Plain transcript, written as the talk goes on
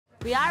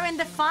We are in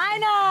the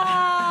final!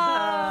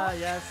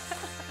 Yes.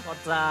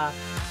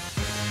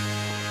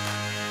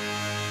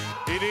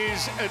 It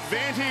is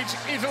advantage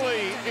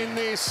Italy in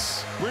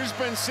this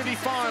Brisbane City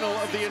final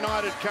of the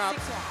United Cup.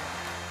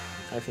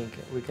 I think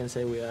we can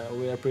say we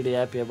are pretty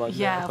happy about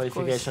the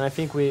qualification. Course. I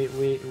think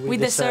we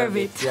deserve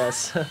it.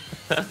 Yes.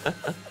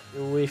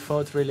 We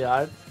fought really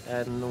hard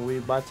and we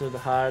battled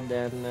hard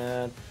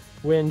and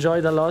we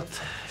enjoyed a lot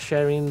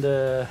sharing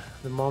the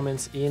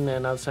moments in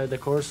and outside the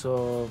course.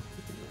 So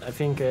I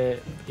think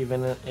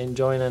even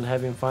enjoying and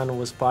having fun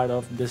was part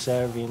of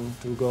deserving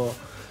to go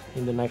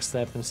in the next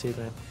step in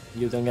Sydney.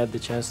 You don't get the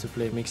chance to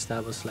play mixed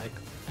doubles like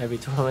every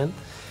tournament.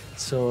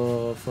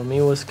 So for me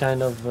it was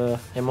kind of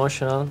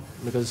emotional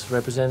because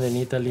representing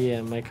Italy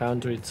and my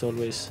country, it's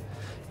always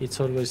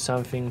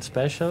something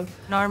special.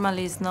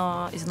 Normally it's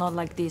not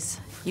like this.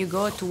 You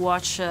go to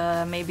watch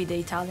maybe the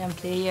Italian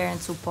player and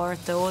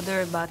support the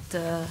other, but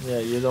yeah,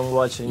 you don't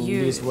watch in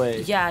this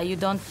way. Yeah, you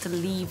don't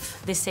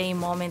live the same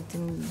moment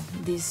in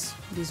this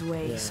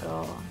way. Yeah.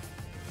 So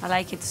I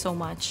like it so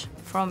much.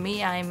 From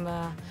me, I'm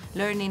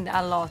learning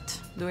a lot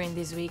during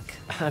this week.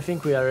 I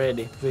think we are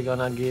ready. We're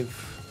gonna give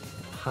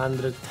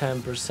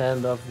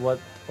 110% of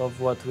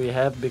what we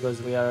have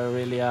because we are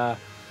really a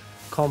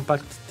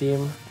compact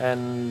team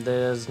and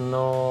there's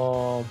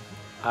no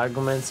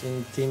arguments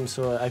in team.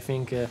 So I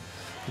think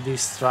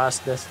this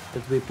trust that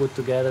we put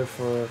together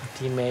for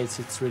teammates,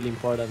 it's really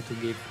important to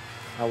give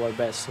our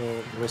best. So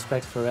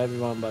respect for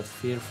everyone, but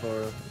fear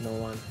for no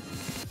one.